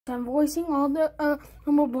I'm voicing all the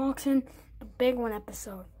Rumble Blocks in the big one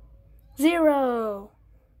episode. 0.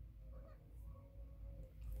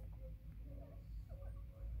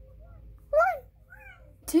 1,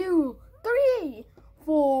 2, 3,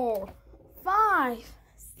 4, 5,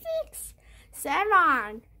 6,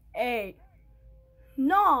 7, 8,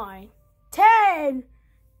 9, 10.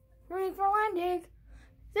 Ready for landing.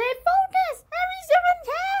 Stay focused. Every 7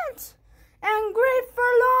 counts. And great for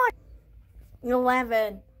launch.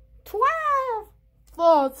 11, 12,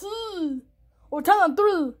 13, or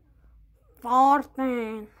 3,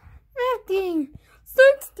 14, 15,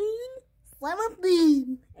 16,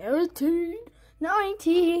 17, 18,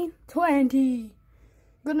 19, 20.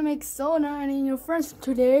 Gonna make sonar and your friends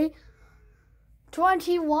today.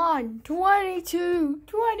 21, 22,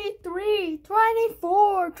 23,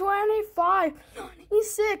 24, 25,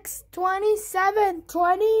 26, 27,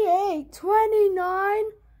 28, 29,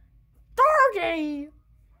 30.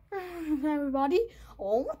 Everybody,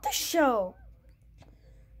 on with the show.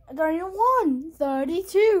 31,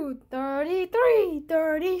 32, 33,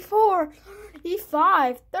 34,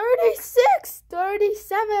 35, 36,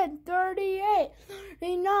 37, 38,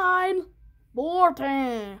 39,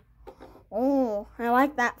 40. Oh, I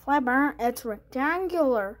like that flipper. It's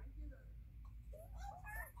rectangular.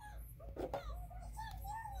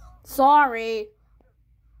 Sorry.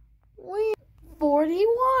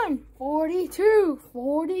 41, 42,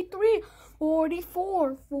 43,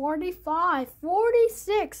 44, 45,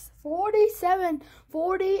 46, 47,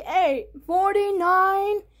 48,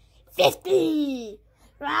 49, 50.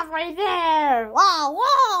 Right there. Wow,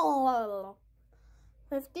 wow.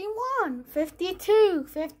 51, 52,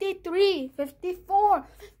 53, 54,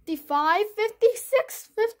 55, 56,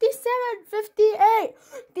 57, 58,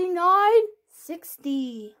 59,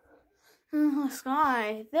 60.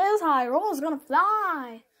 Sky, this high roll is gonna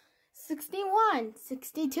fly. 61,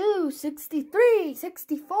 62, 63,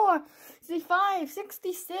 64, 65,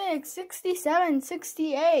 66, 67,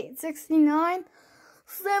 68, 69,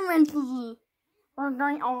 70. We're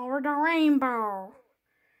going over the rainbow.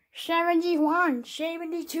 71,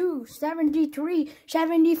 72, 73,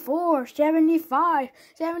 74, 75,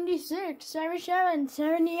 76, 77,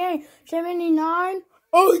 78, 79,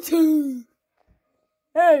 80.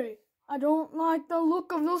 Hey, I don't like the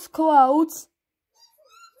look of those clouds.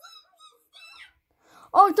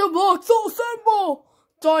 Octoblock, so simple!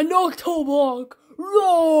 Dinoctoblock,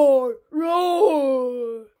 roar,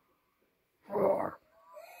 roar! Roar.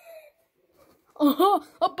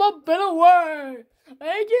 Up, up, and away!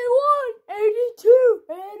 81, 82,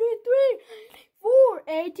 83, 84,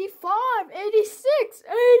 85, 86,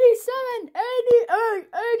 87, 88,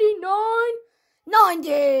 89,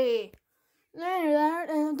 90.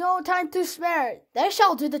 There, no time to spare. They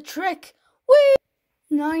shall do the trick. Whee!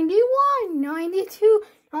 91, 92,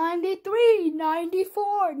 93,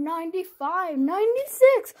 94, 95,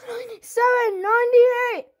 96, 97,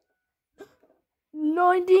 98,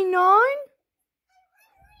 99.